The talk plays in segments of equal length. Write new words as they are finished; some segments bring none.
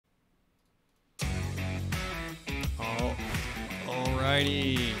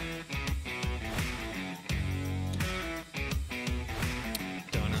Alrighty.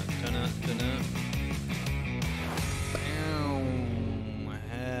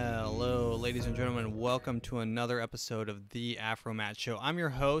 Hello, ladies and gentlemen. Welcome to another episode of the AfroMattt Show. I'm your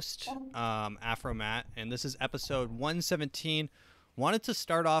host, AfroMattt, and this is episode 117. Wanted to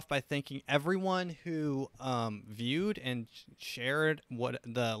start off by thanking everyone who viewed and shared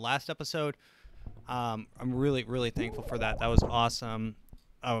the last episode. I'm really thankful for that. That was awesome.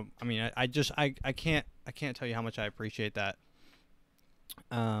 I mean, I can't tell you how much I appreciate that.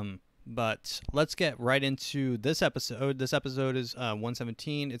 But let's get right into this episode. This episode is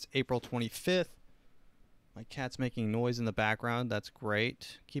 117. It's April 25th. My cat's making noise in the background. That's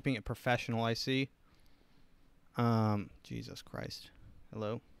great. Keeping it professional, I see. Jesus Christ.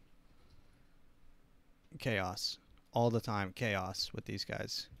 Hello. Chaos. All the time. Chaos with these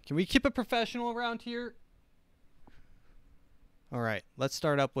guys. Can we keep it professional around here? All right, let's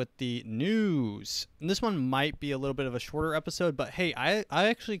start up with the news. And this one might be a little bit of a shorter episode, but hey, I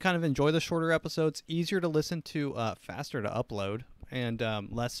actually kind of enjoy the shorter episodes. Easier to listen to, faster to upload, and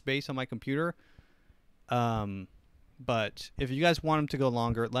less space on my computer. But if you guys want them to go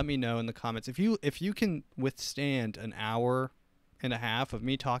longer, let me know in the comments. If you can withstand an hour and a half of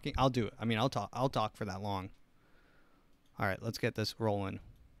me talking, I'll do it. I mean, I'll talk for that long. All right, let's get this rolling.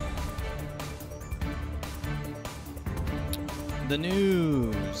 The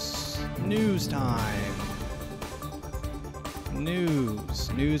news. News time.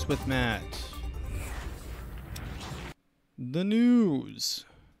 News with Matt. The news.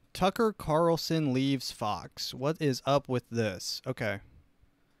 Tucker Carlson leaves Fox. What is up with this? Okay.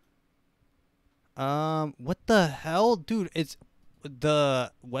 What the hell? Dude, it's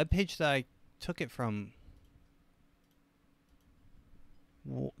the webpage that I took it from.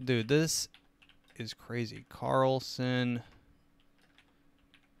 Dude, this is crazy. Carlson.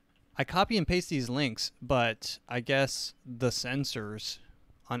 I copy and paste these links, but I guess the censors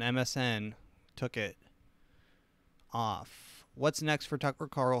on MSN took it off. What's next for Tucker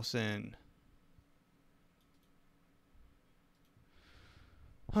Carlson?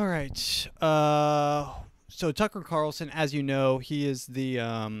 All right. So Tucker Carlson, as you know, he is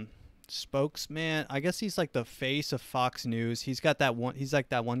the spokesman. I guess he's like the face of Fox News. He's got that one. He's like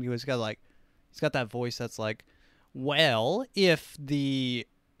that one who's got that voice that's like, well, if the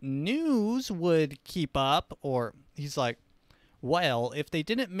news would keep up, or he's like, well, if they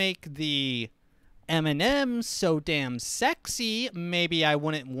didn't make the M&Ms so damn sexy, maybe I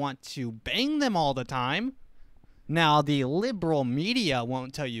wouldn't want to bang them all the time. Now, the liberal media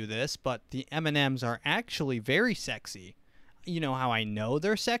won't tell you this, but the M&Ms are actually very sexy. You know how I know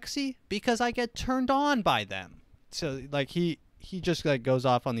they're sexy? Because I get turned on by them. So, like, he just, like, goes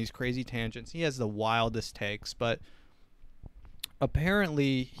off on these crazy tangents. He has the wildest takes, but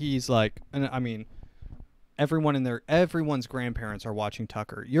apparently he's like, and I mean, everyone's grandparents are watching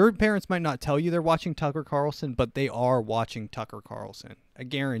Tucker. Your parents might not tell you they're watching Tucker Carlson, but they are watching Tucker Carlson. I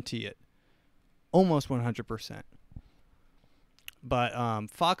guarantee it. Almost 100%. But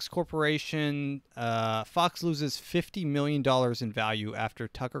Fox Corporation, Fox loses $50 million in value after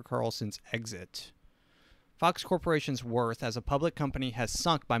Tucker Carlson's exit. Fox Corporation's worth as a public company has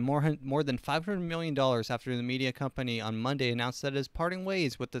sunk by more than $500 million after the media company on Monday announced that it is parting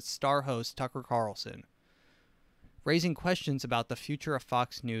ways with its star host Tucker Carlson, raising questions about the future of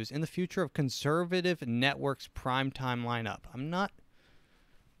Fox News and the future of conservative networks' primetime lineup.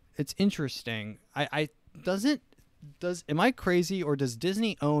 It's interesting. Am I crazy, or does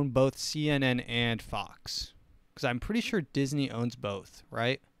Disney own both CNN and Fox? Because I'm pretty sure Disney owns both,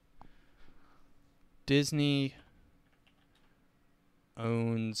 right? Disney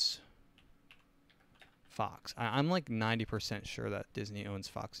owns Fox. I'm like 90% sure that Disney owns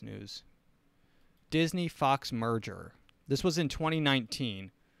Fox News. Disney-Fox merger. This was in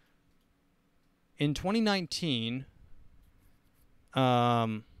 2019. In 2019,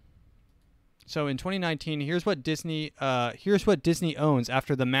 so in 2019, here's what Disney owns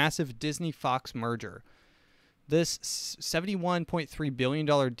after the massive Disney-Fox merger. This $71.3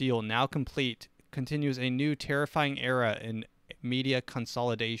 billion deal, now complete, continues a new terrifying era in media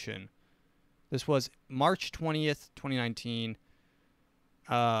consolidation. This was March 20th, 2019.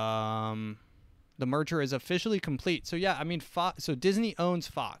 The merger is officially complete. So yeah, I mean, so Disney owns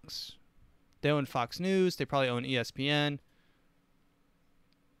Fox. They own Fox News. They probably own ESPN.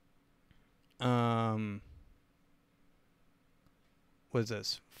 What is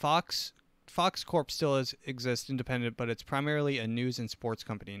this? Fox Corp still exists independent, but it's primarily a news and sports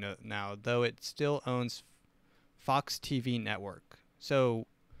company now, though it still owns Fox TV network. So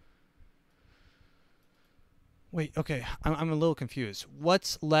Wait, okay, I'm a little confused.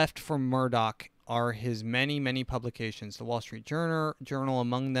 What's left for Murdoch are his many, many publications, the Wall Street Journal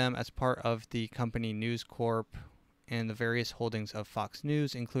among them, as part of the company News Corp, and the various holdings of Fox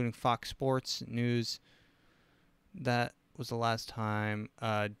News, including Fox Sports News. That was the last time.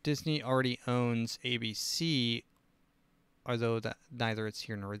 Disney already owns ABC, although that neither it's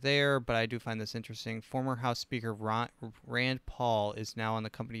here nor there, but I do find this interesting. Former House Speaker Rand Paul is now on the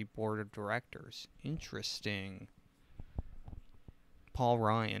company board of directors. Interesting. Paul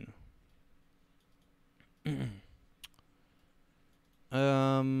Ryan.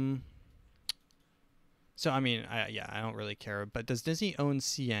 So I mean, I don't really care, but does Disney own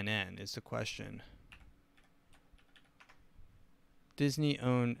CNN is the question. Disney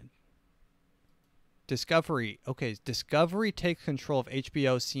own Discovery. Okay, Discovery takes control of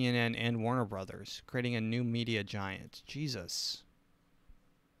HBO, CNN, and Warner Brothers, creating a new media giant. Jesus.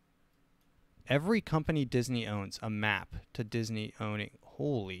 Every company Disney owns, a map to Disney owning.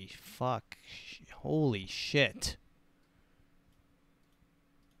 Holy fuck. Holy shit.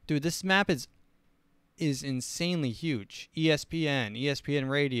 Dude, this map is insanely huge. ESPN, ESPN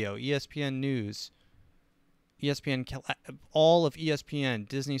Radio, ESPN News, ESPN, all of ESPN,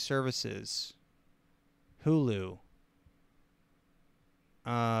 Disney Services, Hulu,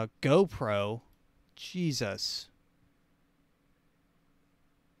 GoPro, Jesus,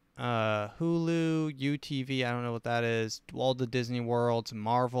 Hulu, UTV, I don't know what that is, all the Disney Worlds,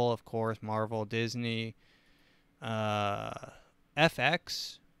 Marvel, of course, Marvel, Disney,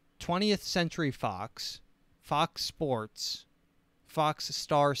 FX, 20th Century Fox, Fox Sports, Fox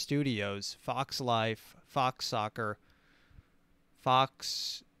Star Studios, Fox Life, Fox Soccer,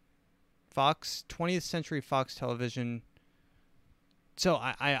 Fox 20th Century Fox Television. So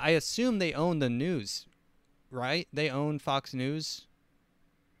I assume they own the news, right? They own Fox News.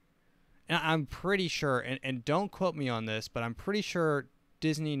 And I'm pretty sure, and don't quote me on this, but I'm pretty sure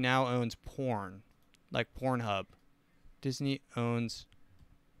Disney now owns porn, like Pornhub. Disney owns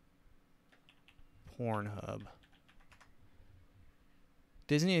Pornhub.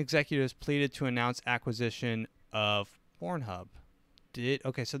 Disney executives pleaded to announce acquisition of Pornhub.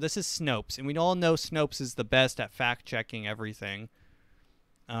 Okay, so this is Snopes, and we all know Snopes is the best at fact-checking everything.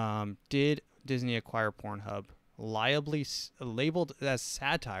 Did Disney acquire Pornhub? Liably labeled as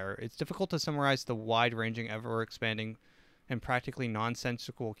satire, it's difficult to summarize the wide-ranging, ever-expanding, and practically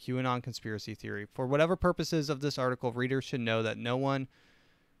nonsensical QAnon conspiracy theory. For whatever purposes of this article, readers should know that no one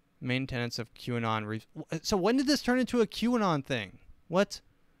main tenets of QAnon. So when did this turn into a QAnon thing? What?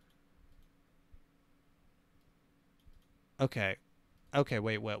 Okay. Okay,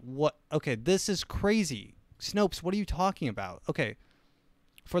 wait, what? Okay, this is crazy. Snopes, what are you talking about? Okay.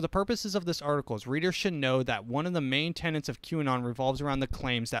 For the purposes of this article, readers should know that one of the main tenets of QAnon revolves around the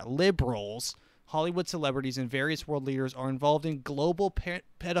claims that liberals, Hollywood celebrities, and various world leaders are involved in global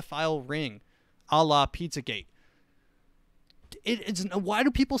pedophile ring, a la Pizzagate. Why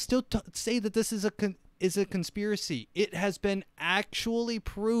do people still say that this is a conspiracy? It has been actually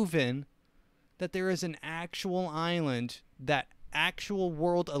proven that there is an actual island that actual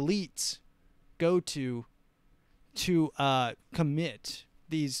world elites go to commit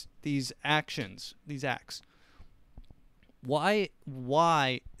these actions, these acts. Why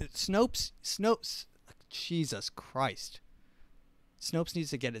Snopes, Jesus Christ. Snopes needs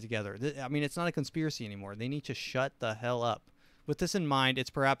to get it together. I mean, it's not a conspiracy anymore. They need to shut the hell up. With this in mind, it's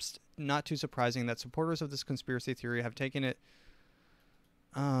perhaps not too surprising that supporters of this conspiracy theory have taken it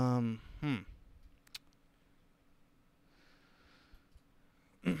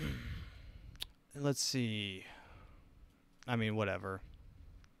let's see. I mean, whatever.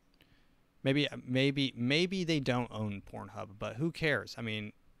 Maybe they don't own Pornhub, but who cares? I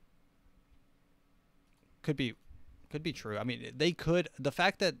mean, could be true. I mean, they could. The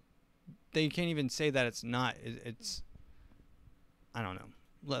fact that they can't even say that it's not, it's, I don't know.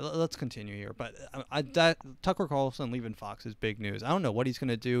 Let's continue here. But that Tucker Carlson leaving Fox is big news. I don't know what he's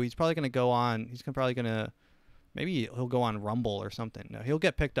gonna do. He's probably gonna go on. Maybe he'll go on Rumble or something. No, he'll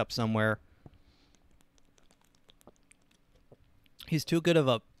get picked up somewhere. He's too good of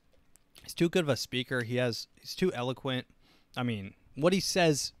a speaker. He's too eloquent. I mean, what he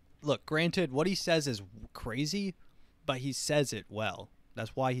says, look, granted, what he says is crazy, but he says it well.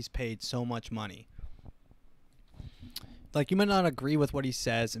 That's why he's paid so much money. Like, you might not agree with what he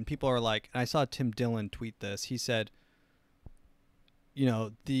says, and people are like, and I saw Tim Dillon tweet this. He said, you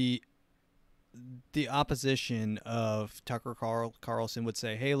know, the opposition of Tucker Carlson would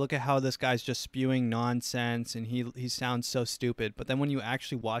say, hey, look at how this guy's just spewing nonsense, and he sounds so stupid. But then when you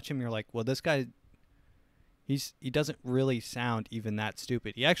actually watch him, you're like, well, this guy, he doesn't really sound even that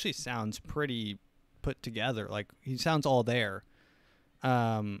stupid. He actually sounds pretty put together. Like, he sounds all there.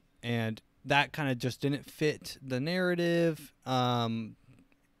 And that kind of just didn't fit the narrative. Yeah,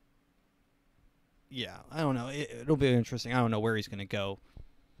 I don't know. It'll be interesting. I don't know where he's going to go.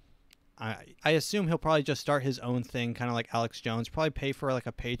 I assume he'll probably just start his own thing, kind of like Alex Jones. Probably pay for like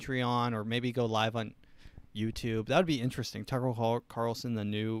a Patreon, or maybe go live on YouTube. That would be interesting. Tucker Carlson, the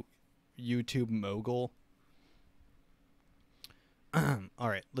new YouTube mogul. All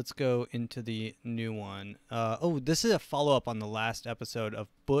right, let's go into the new one. This is a follow-up on the last episode of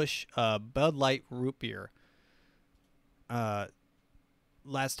Busch Bud Light Root Beer.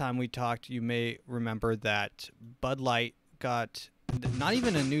 Last time we talked, you may remember that Bud Light got not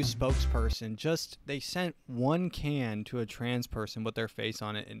even a new spokesperson, just they sent one can to a trans person with their face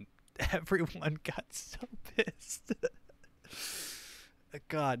on it, and everyone got so pissed.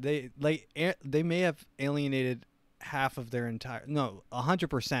 God, they may have alienated half of their entire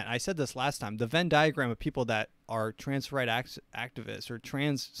 100%. I said this last time. The Venn diagram of people that are trans rights activists or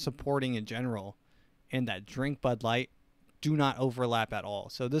trans supporting in general and that drink Bud Light do not overlap at all.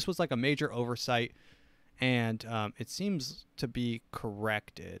 So this was like a major oversight, and it seems to be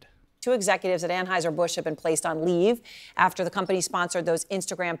corrected. 2 executives at Anheuser-Busch have been placed on leave after the company sponsored those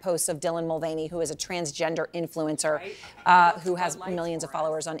Instagram posts of Dylan Mulvaney, who is a transgender influencer who has millions of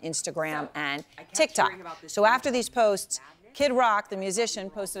followers on Instagram and TikTok. So after these posts, Kid Rock, the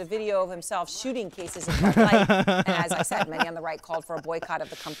musician, posted a video of himself shooting cases of Bud Light. And as I said, many on the right called for a boycott of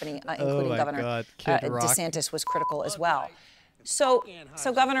the company, including Governor DeSantis was critical as well. So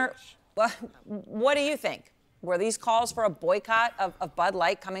Governor, what do you think? Were these calls for a boycott of Bud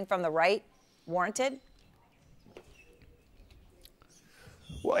Light coming from the right warranted?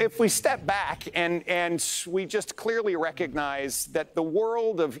 Well, if we step back and we just clearly recognize that the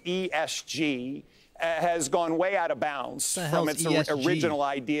world of ESG has gone way out of bounds from its original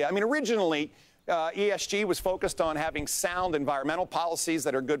idea. I mean, originally, ESG was focused on having sound environmental policies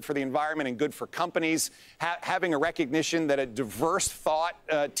that are good for the environment and good for companies, having a recognition that a diverse thought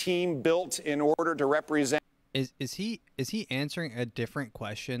team built in order to represent. Is he answering a different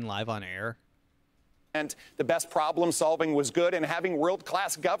question live on air? And the best problem solving was good, and having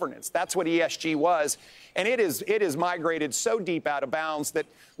world-class governance. That's what ESG was. And it is migrated so deep out of bounds that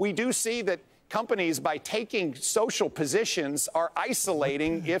we do see that companies, by taking social positions, are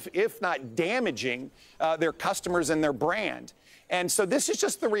isolating, if not damaging, their customers and their brand. And so this is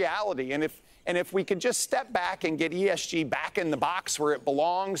just the reality. And if we could just step back and get ESG back in the box where it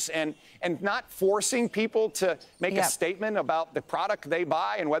belongs, and not forcing people to make a statement about the product they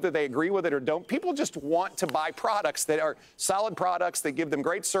buy and whether they agree with it or don't. People just want to buy products that are solid products that give them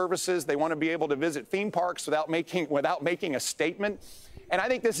great services. They want to be able to visit theme parks without making a statement. And I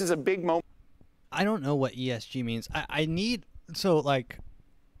think this is a big moment. I don't know what ESG means. I need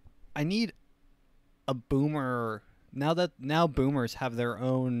a boomer now boomers have their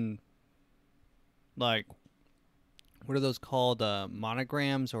own, like, what are those called,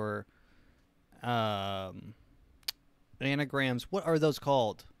 monograms or anagrams? What are those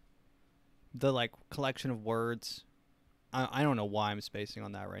called? The, like, collection of words. I don't know why I'm spacing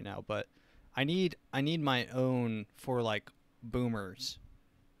on that right now, but I need my own for, like, boomers.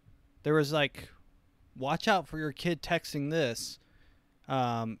 There was, like, watch out for your kid texting this.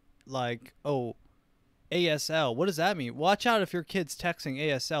 Like, oh, ASL. What does that mean? Watch out if your kid's texting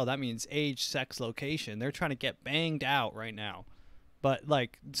ASL. That means age, sex, location. They're trying to get banged out right now. But,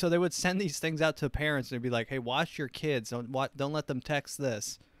 like, so they would send these things out to parents. And they'd be like, hey, watch your kids. Don't let them text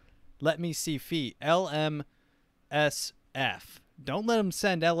this. Let me see feet. LMSF. Don't let them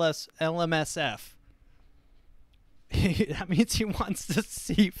send LMSF. That means he wants to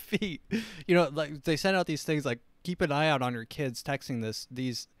see feet. You know, like, they send out these things like, keep an eye out on your kids texting this.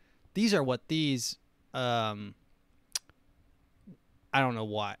 These are what these, I don't know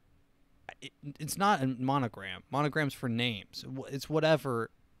what. It's not a monogram. Monograms for names. It's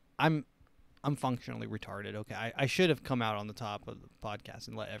whatever. I'm functionally retarded. Okay, I should have come out on the top of the podcast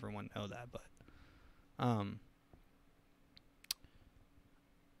and let everyone know that, but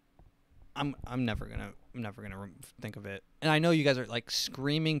I'm never gonna think of it. And I know you guys are like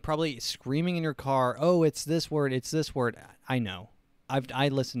probably screaming in your car. Oh, it's this word. It's this word. I know. I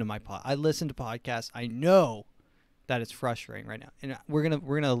listen to podcasts. I know that it's frustrating right now, and we're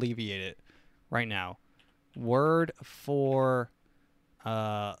gonna alleviate it right now. Word for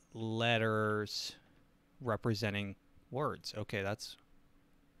letters representing words. Okay, that's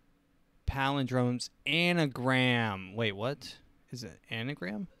palindromes. Anagram. Wait, what is it?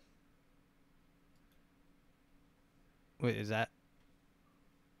 Anagram? Wait, is that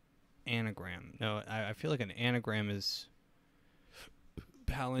anagram? No, I feel like an anagram is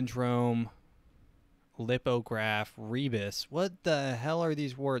palindrome. lipograph, rebus. What the hell are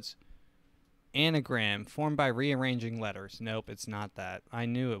these words? Anagram, formed by rearranging letters. Nope, it's not that. I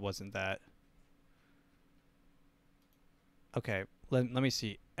knew it wasn't that. Okay, let me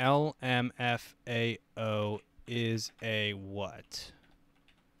see. LMFAO is a what?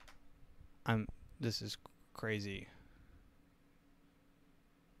 This is crazy.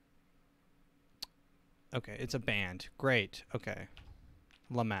 Okay, it's a band. Great. Okay.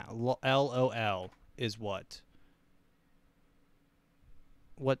 LOL is what?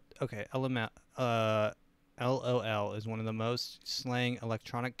 What? Okay, LOL is one of the most slang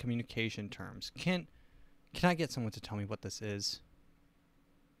electronic communication terms. Can I get someone to tell me what this is?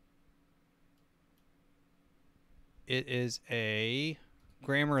 It is a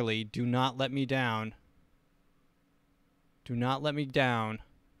Grammarly, do not let me down. Do not let me down.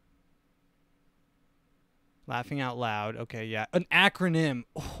 Laughing out loud. Okay, yeah. An acronym.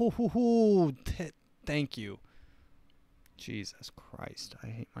 Oh, thank you. Jesus Christ. I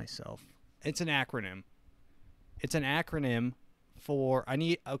hate myself. It's an acronym. It's an acronym for... I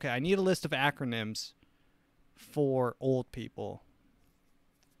need a list of acronyms for old people.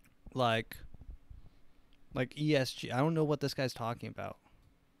 Like ESG. I don't know what this guy's talking about.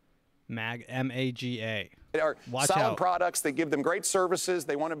 MAGA. They are Watch solid out. products. They give them great services.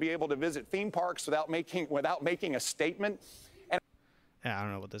 They want to be able to visit theme parks without making a statement. And I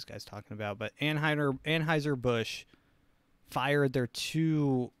don't know what this guy's talking about, but Anheuser-Busch fired their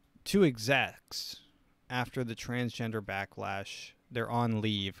two execs after the transgender backlash. They're on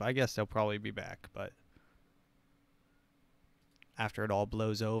leave. I guess they'll probably be back, but after it all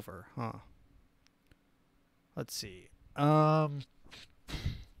blows over, huh? Let's see. Let's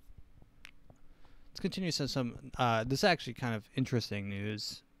continue some this is actually kind of interesting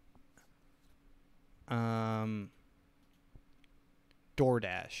news.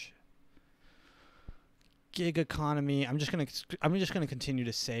 DoorDash. Gig economy. I'm just gonna continue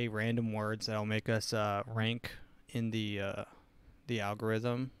to say random words that'll make us rank in the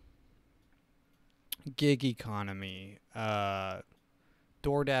algorithm. Gig economy. DoorDash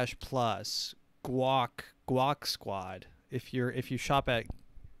Plus. Guac Squad. If you shop at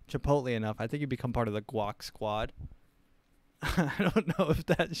Chipotle enough, I think you become part of the Guac Squad. I don't know if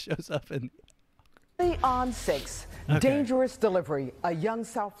that shows up in... On 6, okay. Dangerous delivery. A young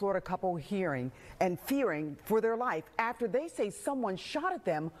South Florida couple hearing and fearing for their life after they say someone shot at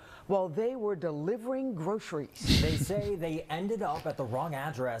them while they were delivering groceries. They say they ended up at the wrong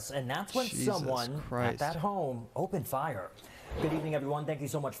address, and that's when someone at that home opened fire. Good evening, everyone. Thank you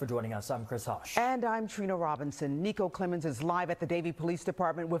so much for joining us. I'm Chris Hush. And I'm Trina Robinson. Nico Clemens is live at the Davie Police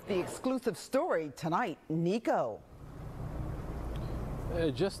Department with the exclusive story tonight. Nico.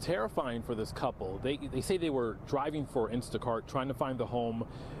 Just terrifying for this couple. They say they were driving for Instacart, trying to find the home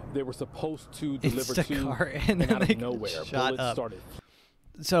they were supposed to deliver Instacart, to, and out of nowhere, bullets started.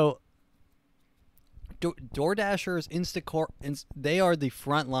 So, DoorDashers, Instacart, they are the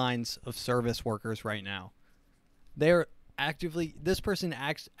front lines of service workers right now. They're actively, this person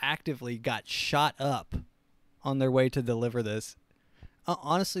actively got shot up on their way to deliver this.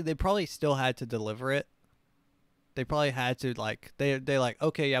 Honestly, they probably still had to deliver it. They probably had to, like, they like,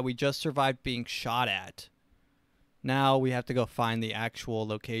 okay, yeah, we just survived being shot at. Now we have to go find the actual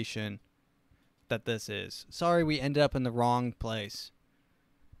location that this is. Sorry, we ended up in the wrong place.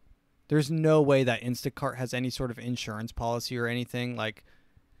 There's no way that Instacart has any sort of insurance policy or anything. Like,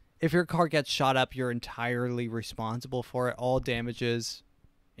 if your car gets shot up, you're entirely responsible for it. All damages,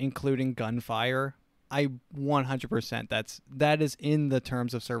 including gunfire. 100%. That is in the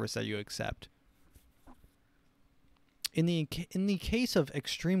terms of service that you accept. In the case of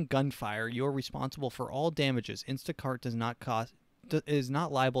extreme gunfire, you are responsible for all damages. Instacart is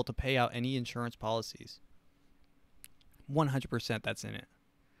not liable to pay out any insurance policies. 100% that's in it.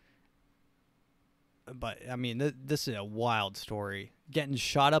 But I mean, this is a wild story. Getting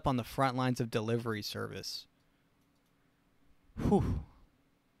shot up on the front lines of delivery service. Whew.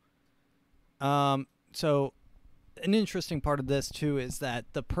 So an interesting part of this too is that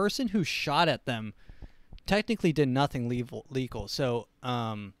the person who shot at them technically did nothing legal. So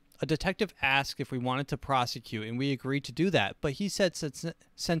a detective asked if we wanted to prosecute, and we agreed to do that. But he said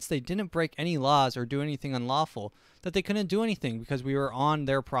since they didn't break any laws or do anything unlawful, that they couldn't do anything because we were on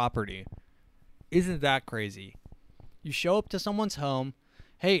their property. Isn't that crazy? You show up to someone's home.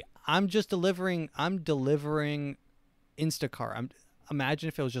 Hey, I'm delivering Instacart. Imagine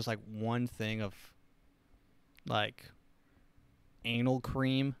if it was just like one thing of like anal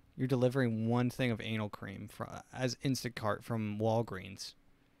cream. You're delivering one thing of anal cream as Instacart from Walgreens.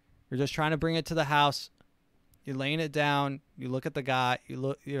 You're just trying to bring it to the house. You're laying it down. You look at the guy.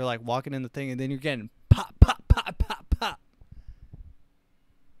 You're like walking in the thing, and then you're getting pop, pop, pop, pop, pop.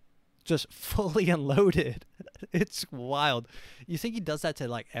 Just fully unloaded. It's wild. You think he does that to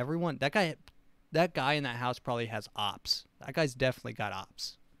like everyone? That guy in that house probably has ops. That guy's definitely got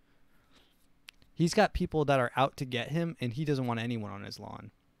ops. He's got people that are out to get him, and he doesn't want anyone on his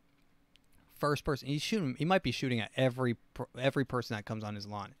lawn. First person, he might be shooting at every person that comes on his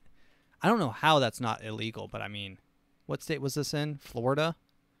lawn. I don't know how that's not illegal, but I mean, what state was this in? Florida?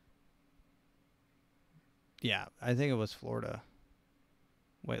 Yeah, I think it was Florida.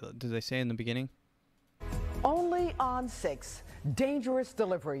 Wait, did they say in the beginning? Only on 6, dangerous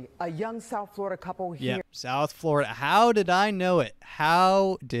delivery. A young South Florida couple here. Yep, South Florida. How did I know it?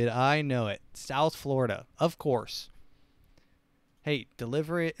 How did I know it? South Florida, of course. Hey,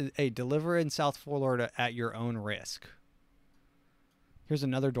 deliver in South Florida at your own risk. Here's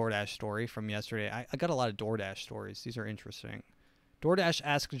another DoorDash story from yesterday. I got a lot of DoorDash stories. These are interesting. DoorDash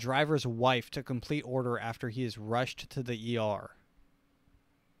asks driver's wife to complete order after he is rushed to the ER.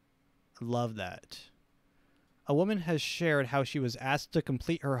 Love that. A woman has shared how she was asked to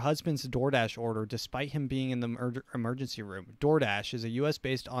complete her husband's DoorDash order despite him being in the emergency room. DoorDash is a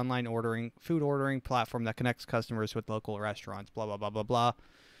U.S.-based online food ordering platform that connects customers with local restaurants, blah, blah, blah, blah, blah.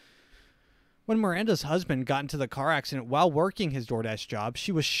 When Miranda's husband got into the car accident while working his DoorDash job,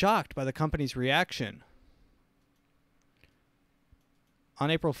 she was shocked by the company's reaction. On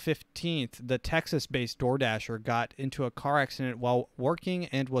April 15th, the Texas-based DoorDasher got into a car accident while working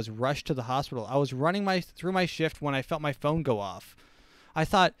and was rushed to the hospital. I was running through my shift when I felt my phone go off. I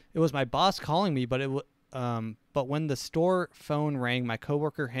thought it was my boss calling me, but when the store phone rang, my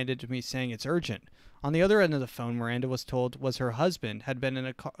coworker handed it to me saying it's urgent. On the other end of the phone, Miranda was told her husband had been in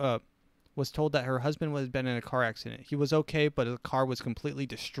a car. Was told that her husband had been in a car accident. He was okay, but the car was completely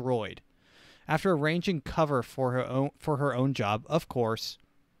destroyed. After arranging cover for her own job, of course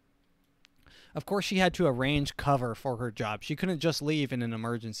she had to arrange cover for her job. She couldn't just leave in an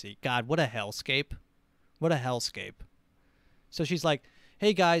emergency. God, what a hellscape. What a hellscape. So she's like,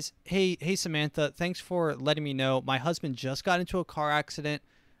 hey guys, hey Samantha, thanks for letting me know. My husband just got into a car accident.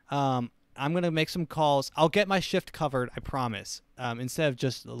 I'm going to make some calls. I'll get my shift covered, I promise. Instead of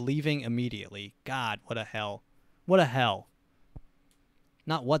just leaving immediately. God, what a hell. What a hell.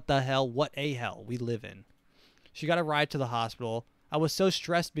 Not what the hell, what a hell we live in. She got a ride to the hospital. I was so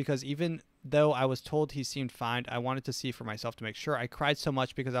stressed because even though I was told he seemed fine, I wanted to see for myself to make sure. I cried so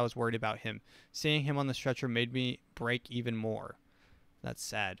much because I was worried about him. Seeing him on the stretcher made me break even more. That's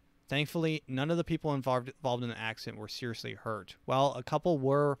sad. Thankfully, none of the people involved in the accident were seriously hurt. While a couple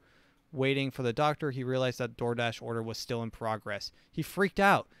were waiting for the doctor, he realized that DoorDash order was still in progress. He freaked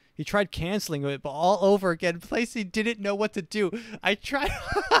out. He tried canceling it, but all over again. Place he didn't know what to do. I tried.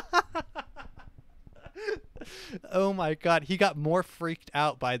 Oh my God. He got more freaked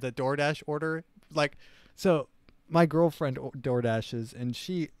out by the DoorDash order. Like, so my girlfriend DoorDashes, and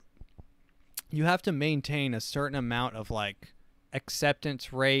you have to maintain a certain amount of like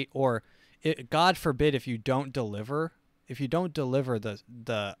acceptance rate, or God forbid if you don't deliver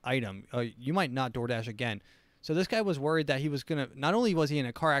the item, you might not DoorDash again. So this guy was worried that he was going to, not only was he in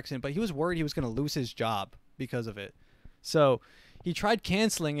a car accident, but he was worried he was going to lose his job because of it. So he tried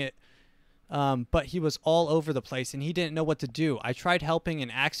canceling it, but he was all over the place and he didn't know what to do. I tried helping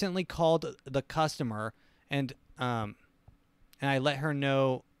and accidentally called the customer, and I let her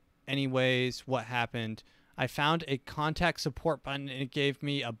know anyways what happened. I found a contact support button and it gave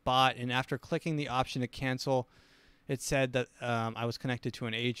me a bot, and after clicking the option to cancel, it said that I was connected to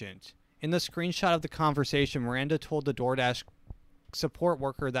an agent. In the screenshot of the conversation, Miranda told the DoorDash support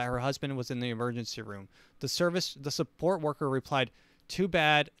worker that her husband was in the emergency room. The support worker replied, "Too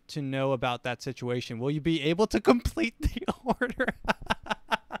bad to know about that situation. Will you be able to complete the order?"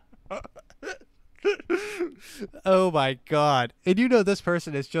 Oh my God. And you know this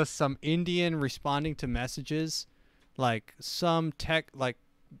person is just some Indian responding to messages. Like some tech, like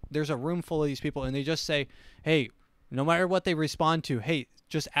there's a room full of these people and they just say, hey, no matter what they respond to, hey,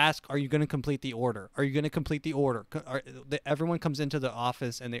 just ask, are you going to complete the order? Are you going to complete the order? Everyone comes into the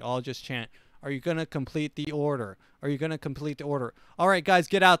office and they all just chant, are you going to complete the order? Are you going to complete the order? All right, guys,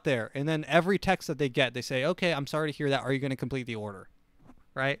 get out there. And then every text that they get, they say, okay, I'm sorry to hear that. Are you going to complete the order?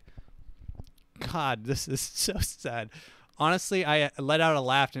 Right? God, this is so sad. Honestly, I let out a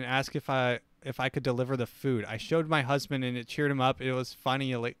laugh and asked if I could deliver the food. I showed my husband and it cheered him up. It was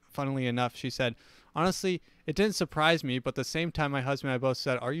funnily enough, she said, honestly, it didn't surprise me, but at the same time, my husband and I both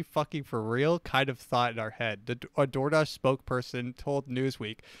said, are you fucking for real? Kind of thought in our head. A DoorDash spokesperson told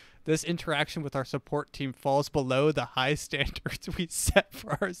Newsweek, this interaction with our support team falls below the high standards we set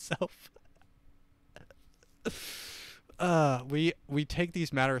for ourselves. We take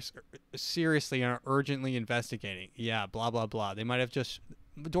these matters seriously and are urgently investigating. Yeah, blah, blah, blah. They might have just...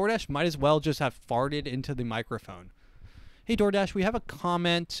 DoorDash might as well just have farted into the microphone. Hey, DoorDash, we have a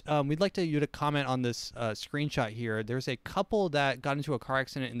comment. We'd like you to comment on this screenshot here. There's a couple that got into a car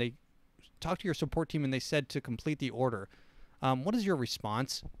accident, and they talked to your support team, and they said to complete the order. What is your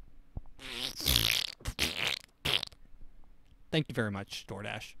response? Thank you very much,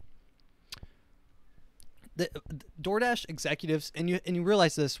 DoorDash. The DoorDash executives, and you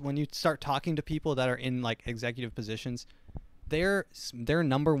realize this when you start talking to people that are in like executive positions, their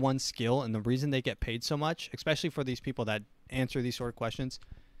number one skill and the reason they get paid so much, especially for these people that answer these sort of questions,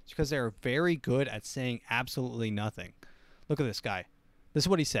 is because they're very good at saying absolutely nothing. Look at this guy. This is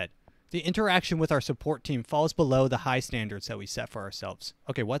what he said. The interaction with our support team falls below the high standards that we set for ourselves.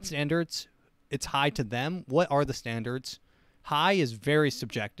 Okay, what standards? It's high to them. What are the standards? High is very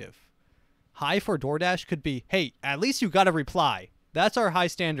subjective. High for DoorDash could be, hey, at least you got a reply. That's our high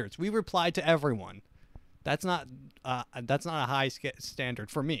standards. We reply to everyone. That's not a high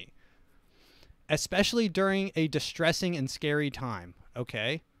standard for me. Especially during a distressing and scary time.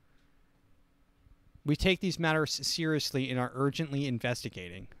 Okay? We take these matters seriously and are urgently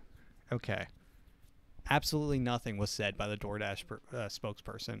investigating. Okay. Absolutely nothing was said by the DoorDash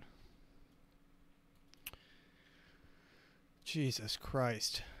spokesperson. Jesus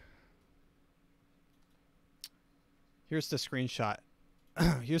Christ. Here's the screenshot.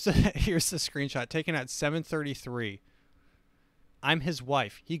 Here's the screenshot taken at 7:33. I'm his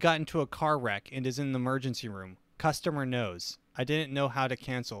wife. He got into a car wreck and is in the emergency room. Customer knows. I didn't know how to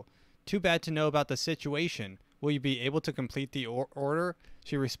cancel. Too bad to know about the situation. Will you be able to complete the order?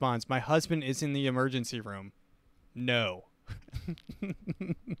 She responds, my husband is in the emergency room. No.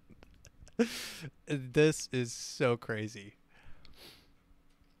 This is so crazy.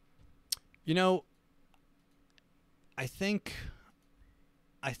 You know, I think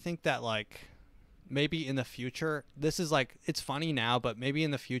that like maybe in the future, this is like, it's funny now, but maybe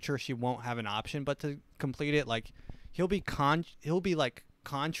in the future she won't have an option but to complete it. Like he'll be like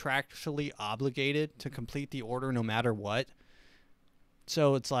contractually obligated to complete the order no matter what.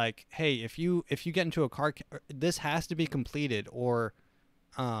 So it's like, hey, if you get into a car, this has to be completed, or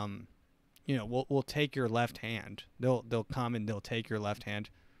you know, we'll take your left hand. They'll come and they'll take your left hand.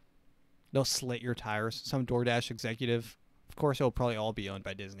 They'll slit your tires. Some DoorDash executive, of course, it'll probably all be owned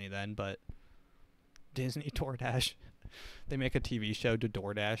by Disney then, but Disney DoorDash, they make a TV show to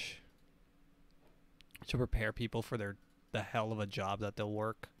DoorDash to prepare people for the hell of a job that they'll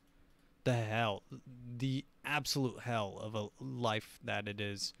work. The absolute hell of a life that it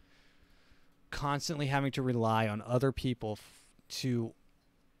is. Constantly having to rely on other people to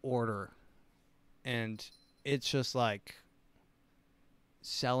order. And it's just like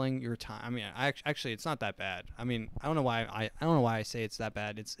selling your time. I mean, actually, it's not that bad. I mean, I don't know why I say it's that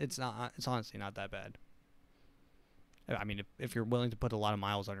bad. It's not. It's honestly not that bad. I mean, if you're willing to put a lot of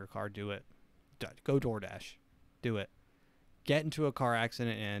miles on your car, do it. Go DoorDash, do it. Get into a car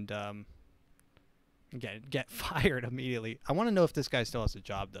accident and get fired immediately. I want to know if this guy still has a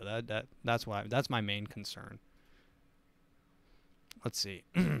job though. That's my main concern. Let's see.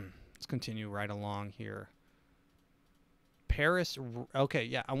 Let's continue right along here. Paris. Okay,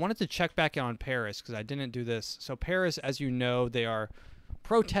 yeah, I wanted to check back in on Paris because I didn't do this. So Paris, as you know, they are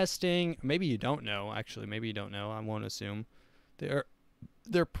protesting. Maybe you don't know. Actually, maybe you don't know. I won't assume.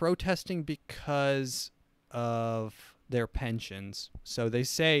 They're protesting because of their pensions. So they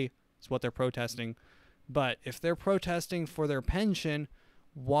say it's what they're protesting. But if they're protesting for their pension,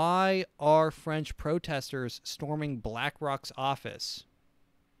 why are French protesters storming BlackRock's office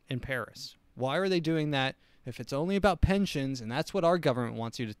in Paris? Why are they doing that if it's only about pensions? And that's what our government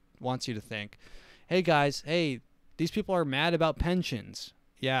wants you to think. Hey guys, hey, these people are mad about pensions.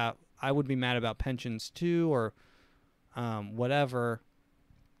 Yeah, I would be mad about pensions too, or whatever.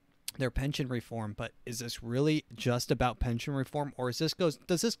 Their pension reform, but is this really just about pension reform, or does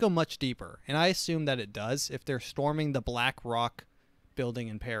this go much deeper? And I assume that it does if they're storming the BlackRock building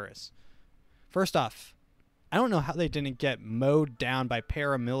in Paris. First off, I don't know how they didn't get mowed down by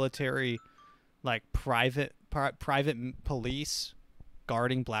paramilitary, like private police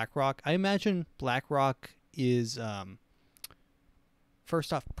guarding BlackRock. I imagine BlackRock is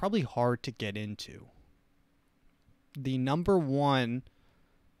first off probably hard to get into. The number one,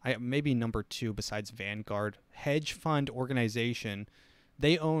 maybe number two besides Vanguard, hedge fund organization.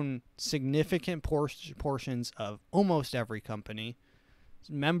 They own significant portions of almost every company.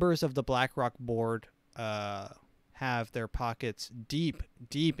 Members of the BlackRock board have their pockets deep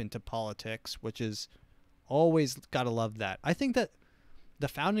into politics, which is always gotta love that. I think that the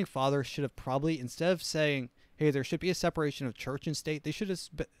founding fathers should have probably, instead of saying, hey, there should be a separation of church and state, they should have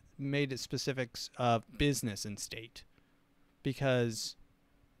made it specifics of business and state, because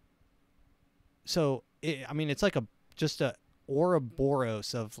I mean, it's like just a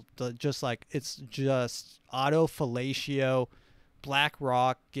Ouroboros of it's just auto fellatio,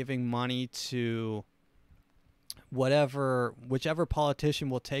 BlackRock giving money to whichever politician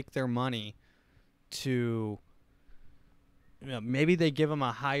will take their money to, maybe they give them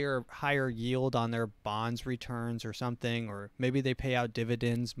a higher yield on their bonds returns or something, or maybe they pay out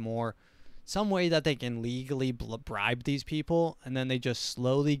dividends more, some way that they can legally bribe these people, and then they just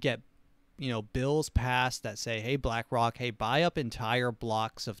slowly get bills passed that say, hey, BlackRock, hey, buy up entire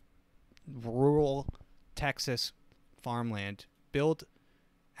blocks of rural Texas farmland, build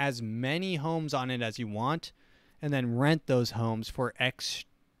as many homes on it as you want, and then rent those homes for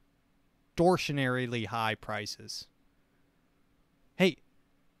extortionarily high prices. Hey,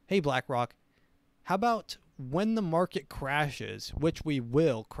 BlackRock, how about when the market crashes, which we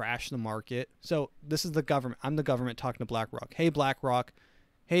will crash the market. So this is the government. I'm the government talking to BlackRock. Hey, BlackRock,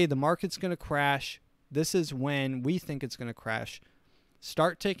 hey, the market's going to crash. This is when we think it's going to crash.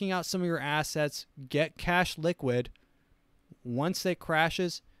 Start taking out some of your assets. Get cash liquid. Once it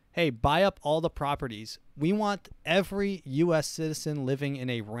crashes, hey, buy up all the properties. We want every U.S. citizen living in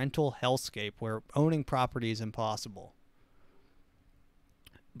a rental hellscape where owning property is impossible.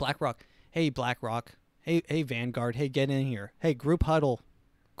 BlackRock, hey, BlackRock. Hey, Vanguard. Hey, get in here. Hey, group huddle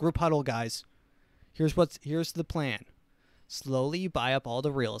guys. Here's the plan. Slowly you buy up all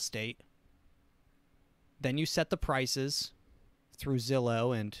the real estate. Then you set the prices through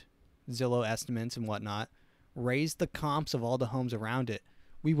Zillow and Zillow estimates and whatnot. Raise the comps of all the homes around it.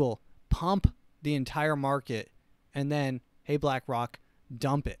 We will pump the entire market, and then, hey, BlackRock,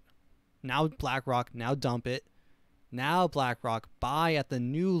 dump it. Now BlackRock, now dump it. Now BlackRock, buy at the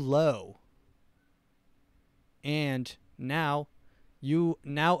new low. And now you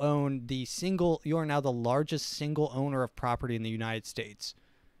own you are now the largest single owner of property in the United States.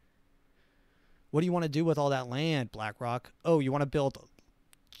 What do you want to do with all that land, BlackRock? Oh, you want to build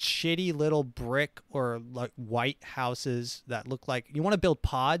shitty little brick or like white houses that look like, you want to build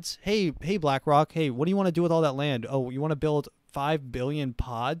pods? Hey, BlackRock, hey, what do you want to do with all that land? Oh, you want to build 5 billion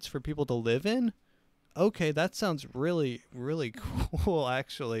pods for people to live in? Okay, that sounds really, really cool,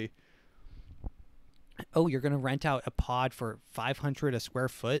 actually. Oh, you're going to rent out a pod for $500 a square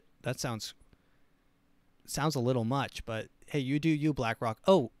foot? That sounds a little much, but hey, you do you, BlackRock.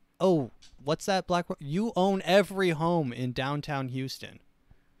 Oh, what's that, BlackRock? You own every home in downtown Houston.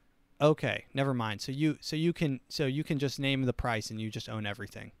 Okay, never mind. So you can just name the price and you just own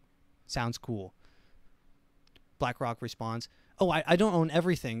everything. Sounds cool. BlackRock responds, oh, I don't own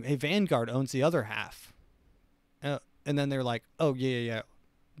everything. Hey, Vanguard owns the other half. And then they're like, oh, yeah.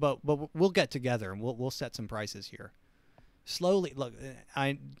 But we'll get together and we'll set some prices here. Slowly, look,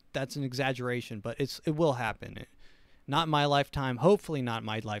 that's an exaggeration, but it will happen. Not my lifetime. Hopefully not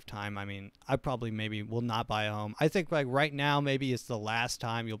my lifetime. I mean, I probably maybe will not buy a home. I think like right now maybe it's the last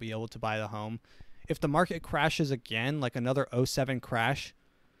time you'll be able to buy the home. If the market crashes again, like another 2007 crash,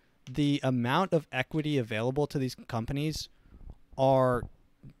 the amount of equity available to these companies are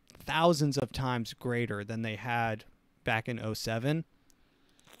thousands of times greater than they had back in 2007.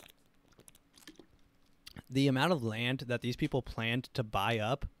 The amount of land that these people planned to buy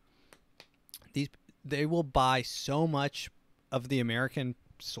up, they will buy so much of the American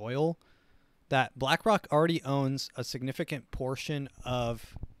soil that BlackRock already owns a significant portion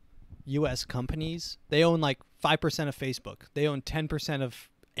of U.S. companies. They own like 5% of Facebook. They own 10% of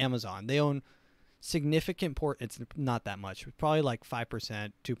Amazon. They own significant it's not that much. Probably like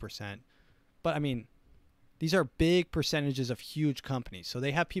 5%, 2%. But I mean, these are big percentages of huge companies. So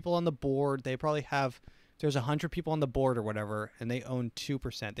they have people on the board. They probably have, there's 100 people on the board or whatever, and they own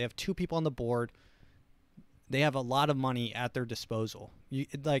 2%. They have 2 people on the board. They have a lot of money at their disposal.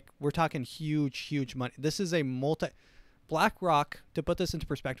 We're talking huge money. This is a BlackRock, to put this into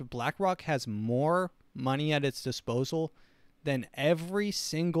perspective, BlackRock has more money at its disposal than every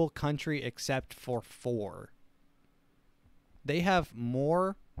single country except for 4. They have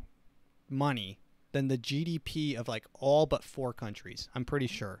more money than the GDP of like all but 4 countries. I'm pretty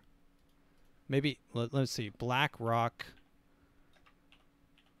sure. Maybe, let's see, BlackRock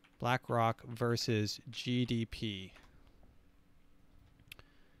versus GDP.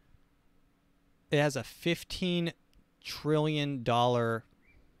 It has a $15 trillion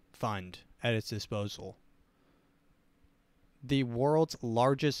fund at its disposal. The world's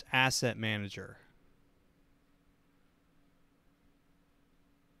largest asset manager.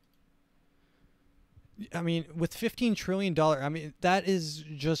 I mean, with $15 trillion, I mean, that is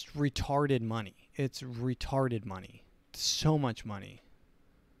just retarded money. It's retarded money. So much money.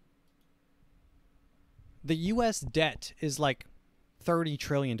 The U.S. debt is like $30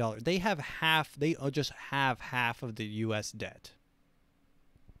 trillion. They have half. They just have half of the U.S. debt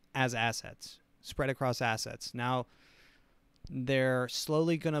as assets, spread across assets. Now they're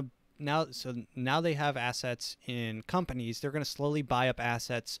slowly gonna now they have assets in companies. They're gonna slowly buy up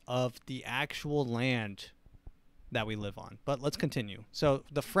assets of the actual land that we live on. But let's continue. So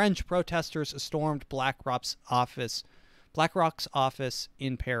the French protesters stormed BlackRock's office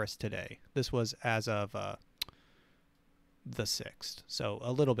in Paris today. This was as of the 6th, so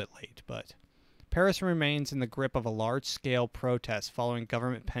a little bit late, but Paris remains in the grip of a large-scale protest following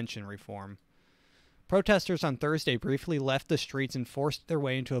government pension reform. Protesters on Thursday briefly left the streets and forced their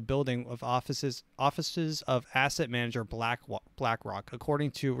way into a building of offices of asset manager BlackRock,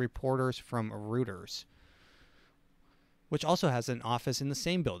 according to reporters from Reuters, which also has an office in the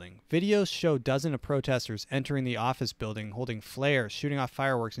same building. Videos show dozens of protesters entering the office building, holding flares, shooting off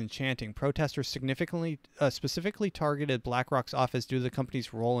fireworks, and chanting. Protesters specifically targeted BlackRock's office due to the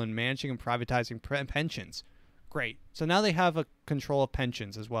company's role in managing and privatizing pensions. Great. So now they have a control of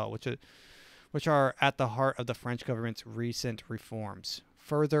pensions as well, which are at the heart of the French government's recent reforms.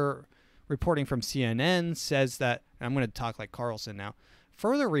 Further reporting from CNN says that, and I'm going to talk like Carlson now.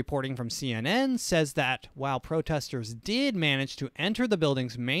 Further reporting from CNN says that while protesters did manage to enter the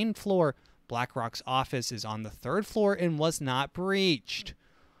building's main floor, BlackRock's office is on the 3rd floor and was not breached.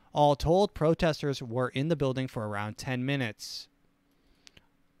 All told, protesters were in the building for around 10 minutes.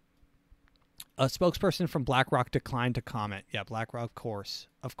 A spokesperson from BlackRock declined to comment. Yeah, BlackRock,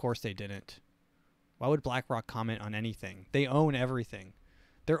 of course they didn't. Why would BlackRock comment on anything? They own everything.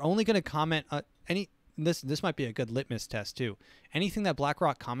 They're only going to comment on This might be a good litmus test too. Anything that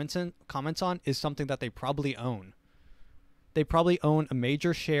BlackRock comments on is something that they probably own. They probably own a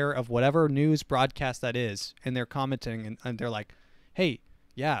major share of whatever news broadcast that is, and they're commenting and they're like, "Hey,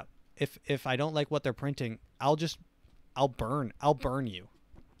 yeah, if I don't like what they're printing, I'll burn you."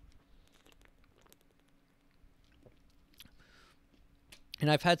 And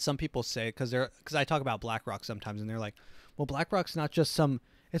I've had some people say, because I talk about BlackRock sometimes, and they're like, "Well, BlackRock's not just some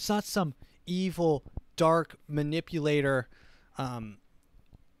evil, dark manipulator,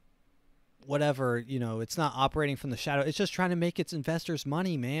 whatever, it's not operating from the shadow. It's just trying to make its investors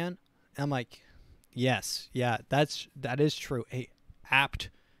money, man." And I'm like, yes, yeah, that is true. A apt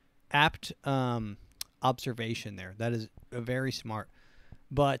observation there. That is very smart.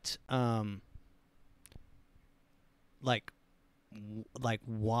 But like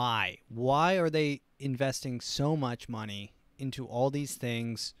why are they investing so much money into all these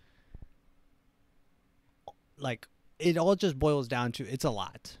things? Like, it all just boils down to it's a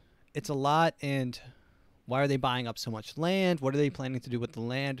lot. It's a lot, and why are they buying up so much land? What are they planning to do with the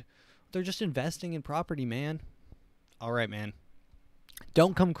land? They're just investing in property, man. All right, man.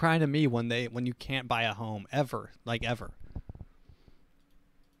 Don't come crying to me when you can't buy a home ever, like ever.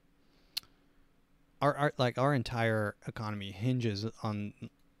 Our entire economy hinges on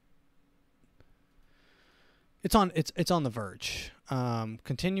it's on the verge.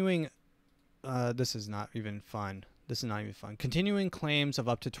 Continuing. This is not even fun. Continuing claims of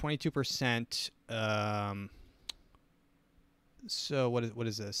up to 22%. So what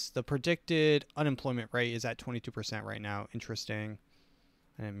is this? The predicted unemployment rate is at 22% right now. Interesting.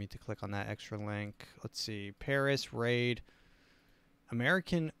 I didn't mean to click on that extra link. Let's see. Paris raid.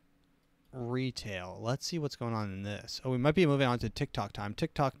 American retail. Let's see what's going on in this. Oh, we might be moving on to TikTok time.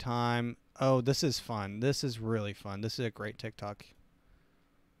 TikTok time. Oh, this is fun. This is really fun. This is a great TikTok.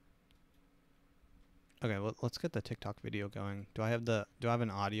 Okay, well, let's get the TikTok video going. Do I have an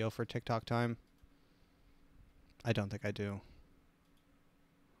audio for TikTok time? I don't think I do.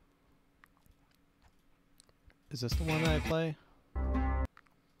 Is this the one that I play?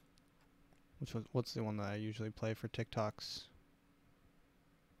 What's the one that I usually play for TikToks?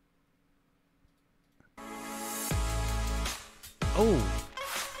 Oh.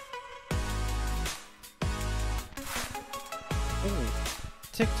 Oh.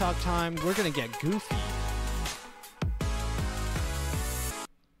 TikTok time. We're going to get goofy.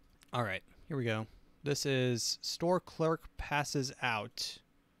 All right, here we go. This is store clerk passes out.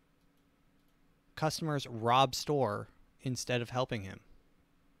 Customers rob store instead of helping him.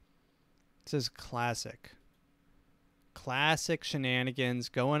 This is classic. Classic shenanigans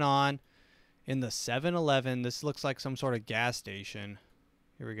going on in the 7-Eleven. This looks like some sort of gas station.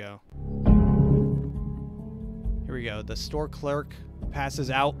 Here we go. Here we go. The store clerk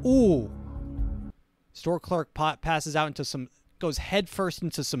passes out. Ooh. Store clerk passes out into some, goes headfirst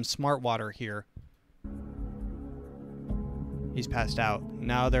into some smart water here. He's passed out.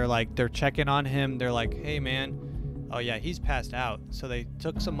 Now they're checking on him. They're like, "Hey, man." Oh, yeah, he's passed out. So they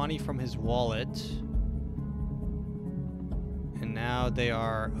took some money from his wallet. now they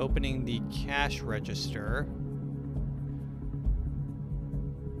are opening the cash register.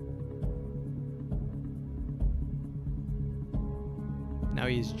 Now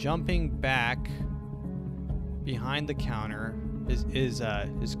he's jumping back behind the counter.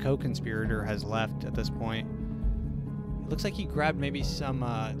 His co-conspirator has left at this point. It looks like he grabbed maybe some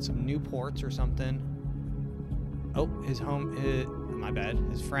Newports or something. Oh, my bad.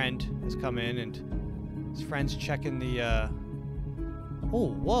 His friend has come in, and his friend's checking the.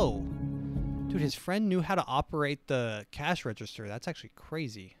 Oh, whoa, dude! His friend knew how to operate the cash register. That's actually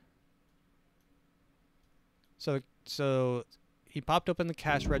crazy. So he popped open the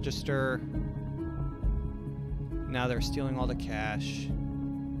cash register. Now they're stealing all the cash.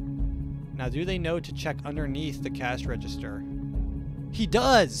 Now, do they know to check underneath the cash register? He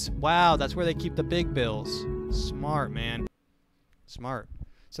does! Wow, that's where they keep the big bills. Smart, man. Smart.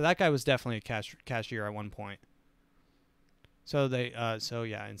 So that guy was definitely a cashier at one point. So they, so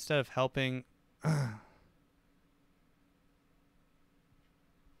yeah, instead of helping...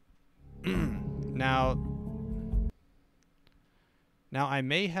 Now I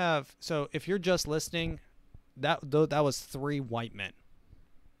may have... So if you're just listening... That was 3 white men.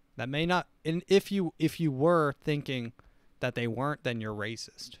 That may not, and if you were thinking that they weren't, then you're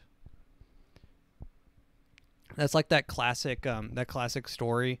racist. That's like that classic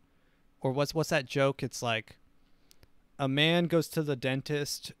story, or what's that joke? It's like a man goes to the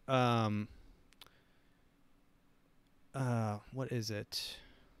dentist. What is it?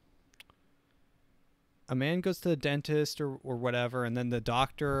 A man goes to the dentist or whatever, and then the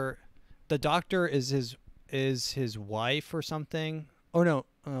doctor is his wife or something. Oh no.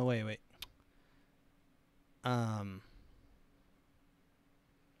 Oh wait. I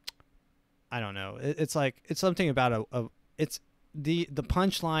don't know. It's like, it's something about it's the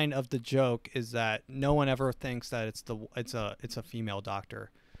punchline of the joke is that no one ever thinks that it's a female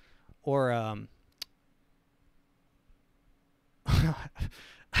doctor, or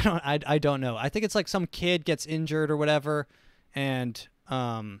I don't know. I think it's like some kid gets injured or whatever, and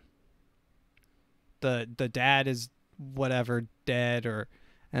the dad is whatever dead,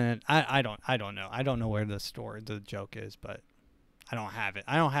 and I don't know. I don't know where the joke is, but I don't have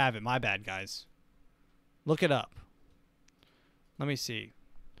it. My bad, guys. Look it up. Let me see.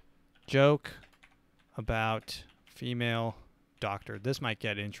 Joke about female doctor. This might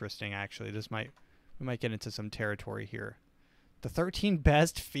get interesting, actually. We might get into some territory here. The 13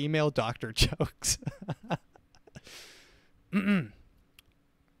 best female doctor jokes.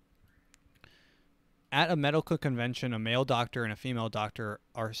 At a medical convention, a male doctor and a female doctor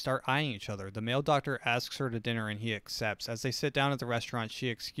start eyeing each other. The male doctor asks her to dinner and he accepts. As they sit down at the restaurant, she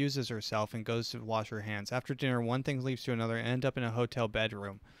excuses herself and goes to wash her hands. After dinner, one thing leads to another and end up in a hotel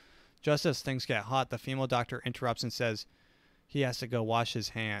bedroom. Just as things get hot, the female doctor interrupts and says he has to go wash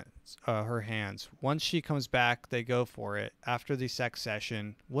her hands. Once she comes back, they go for it. After the sex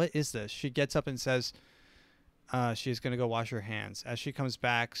session, what is this? She gets up and says she's going to go wash her hands. As she comes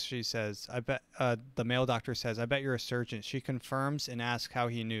back, she says, the male doctor says, I bet you're a surgeon. She confirms and asks how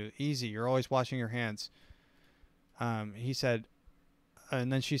he knew. Easy, you're always washing your hands. He said, and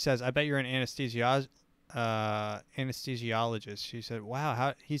then she says, I bet you're an anesthesiologist. She said,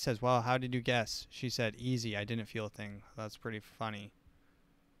 wow. He says, well, how did you guess? She said, easy, I didn't feel a thing. That's pretty funny.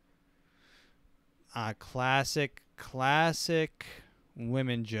 Classic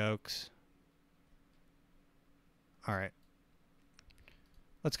women jokes. All right.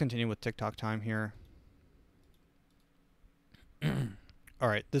 Let's continue with TikTok time here. All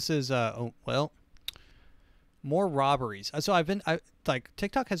right. This is, more robberies. So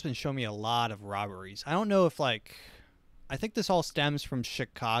TikTok has been showing me a lot of robberies. I don't know if I think this all stems from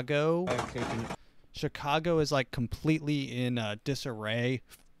Chicago. Chicago is like completely in disarray.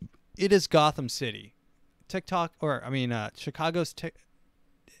 It is Gotham City. Chicago's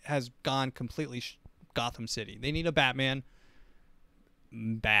has gone completely Gotham City. They need a Batman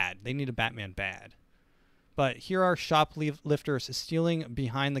bad. But here are shoplifters stealing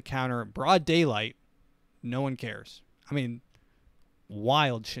behind the counter, broad daylight. No one cares. I mean,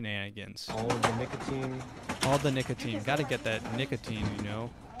 wild shenanigans. All the nicotine. Got to get that nicotine, you know.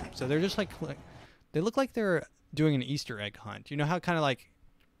 So they're just they look like they're doing an Easter egg hunt. You know how kind of like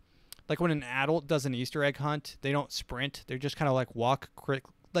when an adult does an Easter egg hunt, they don't sprint. They're just kind of like walk quick.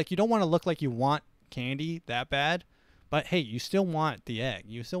 Like, you don't want to look like you want candy that bad, but hey, you still want the egg.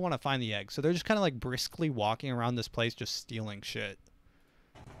 You still want to find the egg. So they're just kind of like briskly walking around this place just stealing shit.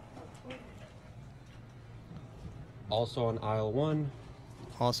 Also on aisle 1.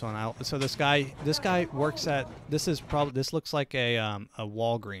 Also so this guy works at, this looks like a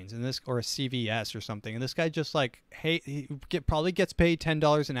Walgreens and or a CVS or something, and this guy just like probably gets paid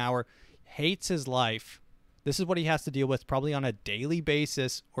 $10 an hour, hates his life. This is what he has to deal with probably on a daily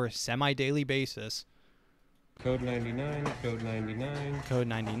basis or a semi-daily basis. Code 99, code 99. Code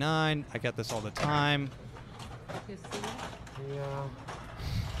 99. I get this all the time. Yeah.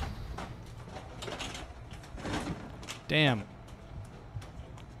 Damn.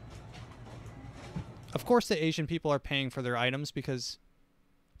 Of course the Asian people are paying for their items because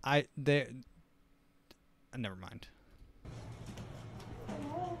never mind.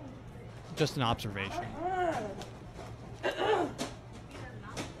 Just an observation.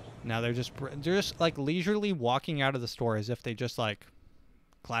 Now they're just like leisurely walking out of the store as if they just like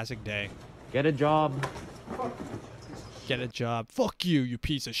classic day. Get a job. Get a job. Fuck you, you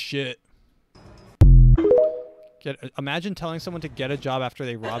piece of shit. Imagine telling someone to get a job after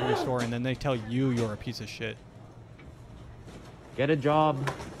they rob your store and then they tell you you're a piece of shit. Get a job.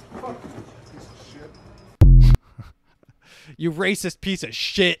 You racist piece of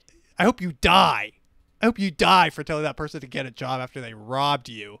shit. I hope you die. I hope you die for telling that person to get a job after they robbed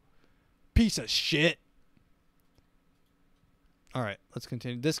you. Piece of shit. All right, let's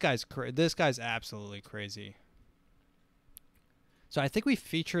continue. This guy's absolutely crazy. So I think we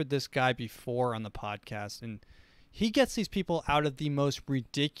featured this guy before on the podcast, and he gets these people out of the most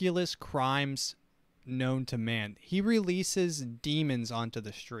ridiculous crimes known to man. He releases demons onto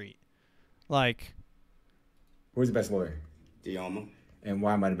the street. Like, who's the best lawyer? Dioma. And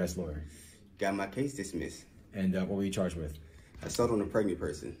why am I the best lawyer? Got my case dismissed. And what were you charged with? Assault on a pregnant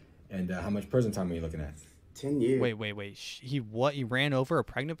person. And how much prison time are you looking at? 10 years. Wait. He what? He ran over a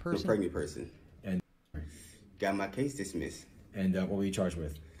pregnant person? A pregnant person. And got my case dismissed. And what were you charged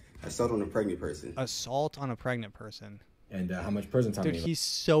with? Assault on a pregnant person. Assault on a pregnant person. And how much prison time? Dude, he's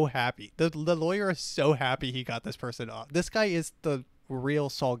so happy. The lawyer is so happy he got this person off. This guy is the real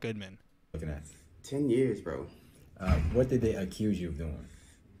Saul Goodman. Looking at 10 years, bro. What did they accuse you of doing?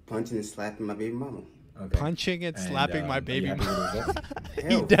 Punching and slapping my baby mama. Okay. Punching and slapping my baby mama.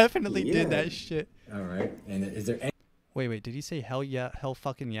 He definitely did that shit. All right. And is there any? Wait. Did he say hell yeah? Hell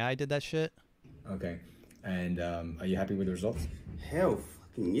fucking yeah! I did that shit. Okay. And are you happy with the results? Hell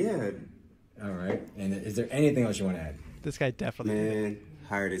fucking yeah. All right. And is there anything else you want to add? This guy definitely. Man,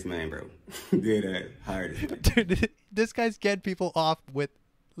 hire this man, bro. Hire this man. Dude, this guy's getting people off with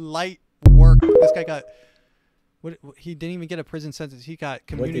light work. This guy got. He didn't even get a prison sentence. He got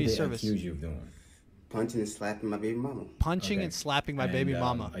community service. What did they accuse you of doing? Punching and slapping my baby mama. Punching and slapping my baby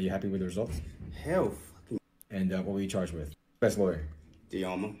mama. Are you happy with the results? Hell fucking. And what were you charged with? Best lawyer.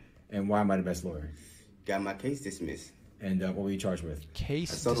 Dioma. And why am I the best lawyer? Got my case dismissed. And what were you charged with?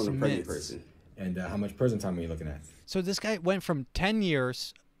 Case assault dismissed. on a pregnant person. And how much prison time are you looking at? So this guy went from 10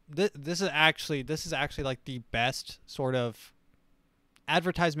 years. This is actually like the best sort of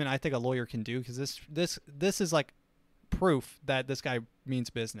advertisement I think a lawyer can do, because this is like proof that this guy means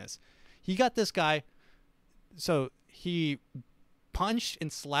business. He got this guy, so he punched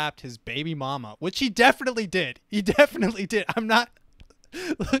and slapped his baby mama, which he definitely did. He definitely did.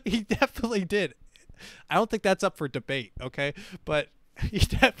 He definitely did. I don't think that's up for debate, okay? But he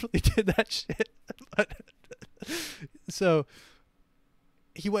definitely did that shit. So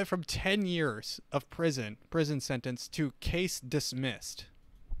he went from 10 years of prison sentence to case dismissed.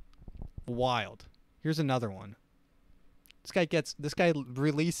 Wild. Here's another one. This guy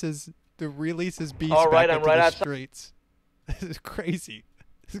releases beasts back into the streets. This is crazy.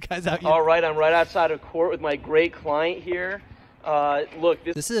 This guy's out here. All right, I'm right outside of court with my great client here. Look,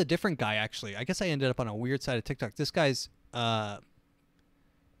 this is a different guy, actually. I guess I ended up on a weird side of TikTok. This guy's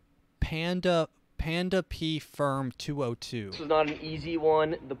Panda P Firm 202. This was not an easy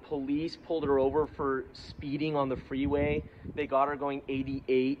one. The police pulled her over for speeding on the freeway. They got her going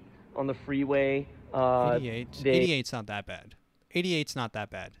 88 on the freeway. 88's not that bad. 88's not that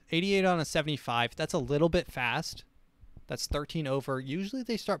bad. 88 on a 75, that's a little bit fast. That's 13 over. Usually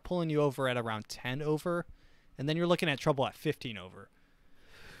they start pulling you over at around 10 over, and then you're looking at trouble at 15 over.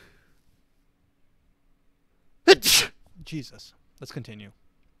 Jesus. Let's continue.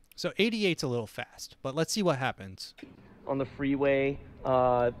 So 88's a little fast, but let's see what happens. On the freeway,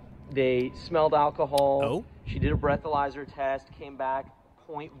 they smelled alcohol. Oh. She did a breathalyzer test, came back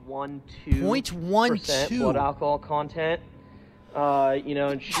 0.12% 0.12 blood alcohol content.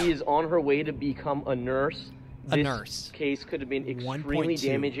 And she is on her way to become a nurse. This case could have been extremely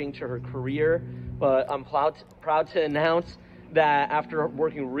damaging to her career, but I'm proud to announce that after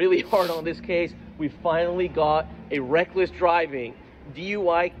working really hard on this case, we finally got a reckless driving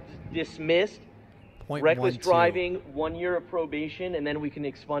DUI dismissed. 1.12. Reckless driving, 1 year of probation, and then we can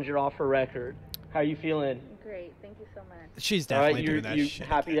expunge it off her record. How are you feeling? Great. Thank you so much. She's definitely doing that you shit.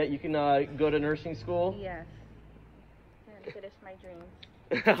 Happy that you can go to nursing school? Yes. And finish my dreams.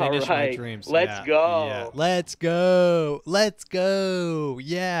 All Finish right. my dreams. Let's go. Yeah. Let's go. Let's go.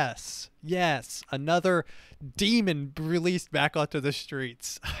 Yes. Yes. Another demon released back onto the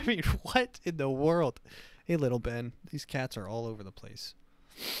streets. I mean, what in the world? Hey, little Ben. These cats are all over the place.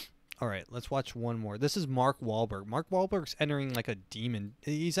 All right, let's watch one more. This is Mark Wahlberg. Mark Wahlberg's entering like a demon.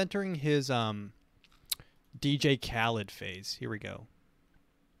 He's entering his DJ Khaled phase. Here we go.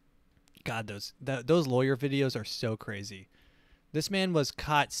 God, those lawyer videos are so crazy. This man was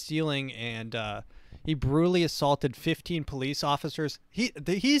caught stealing, and he brutally assaulted 15 police officers.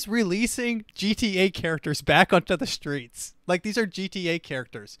 He's releasing GTA characters back onto the streets. Like, these are GTA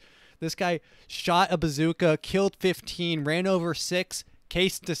characters. This guy shot a bazooka, killed 15, ran over 6,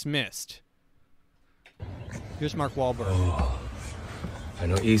 case dismissed. Here's Mark Wahlberg. Oh, I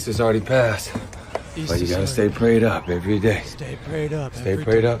know Easter's already passed, but you gotta stay prayed up every day. Stay prayed up. Stay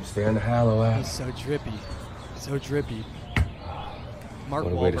prayed up. Stay on the Hallow app. He's so drippy. So drippy. Mark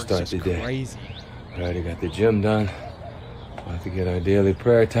What a way to start Wahlberg's the just day. crazy. I already got the gym done. About to get our daily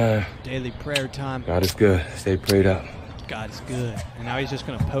prayer time. Daily prayer time. God is good. Stay prayed up. God is good. And now he's just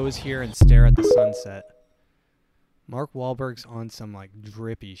going to pose here and stare at the sunset. Mark Wahlberg's on some like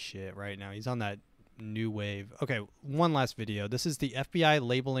drippy shit right now. He's on that new wave. Okay, one last video. This is the FBI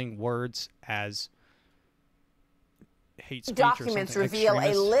labeling words as hate speech Documents or something. reveal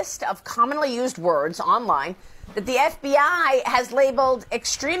a list of commonly used words online that the FBI has labeled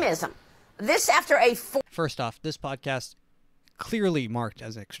extremism. This after a First off, this podcast clearly marked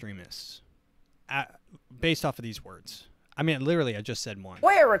as extremists based off of these words. I mean, literally, I just said one.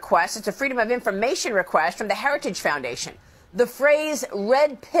 FOIA request. It's a Freedom of Information request from the Heritage Foundation. The phrase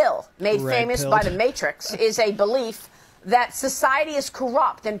red pill, made famous by The Matrix, is a belief that society is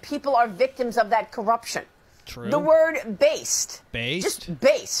corrupt and people are victims of that corruption. True. The word based, just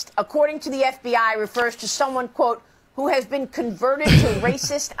based, according to the FBI, refers to someone, quote, who has been converted to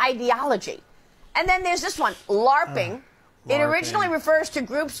racist ideology. And then there's this one, LARPing. It originally refers to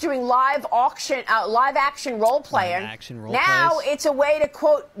groups doing live action role playing. Now it's a way to,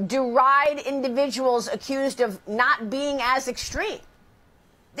 quote, deride individuals accused of not being as extreme.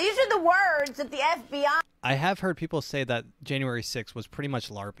 These are the words that the FBI I have heard people say that January 6th was pretty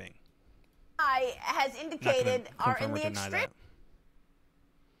much LARPing. has indicated are in the extreme.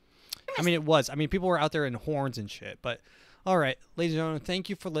 I mean, it was. I mean, people were out there in horns and shit. But, all right, ladies and gentlemen, thank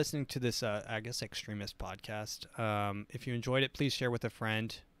you for listening to this, I guess, extremist podcast. If you enjoyed it, please share with a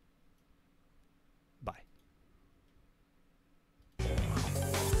friend. Bye.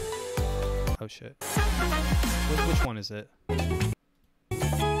 Oh, shit. Which one is it?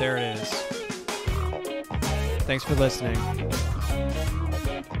 There it is. Thanks for listening.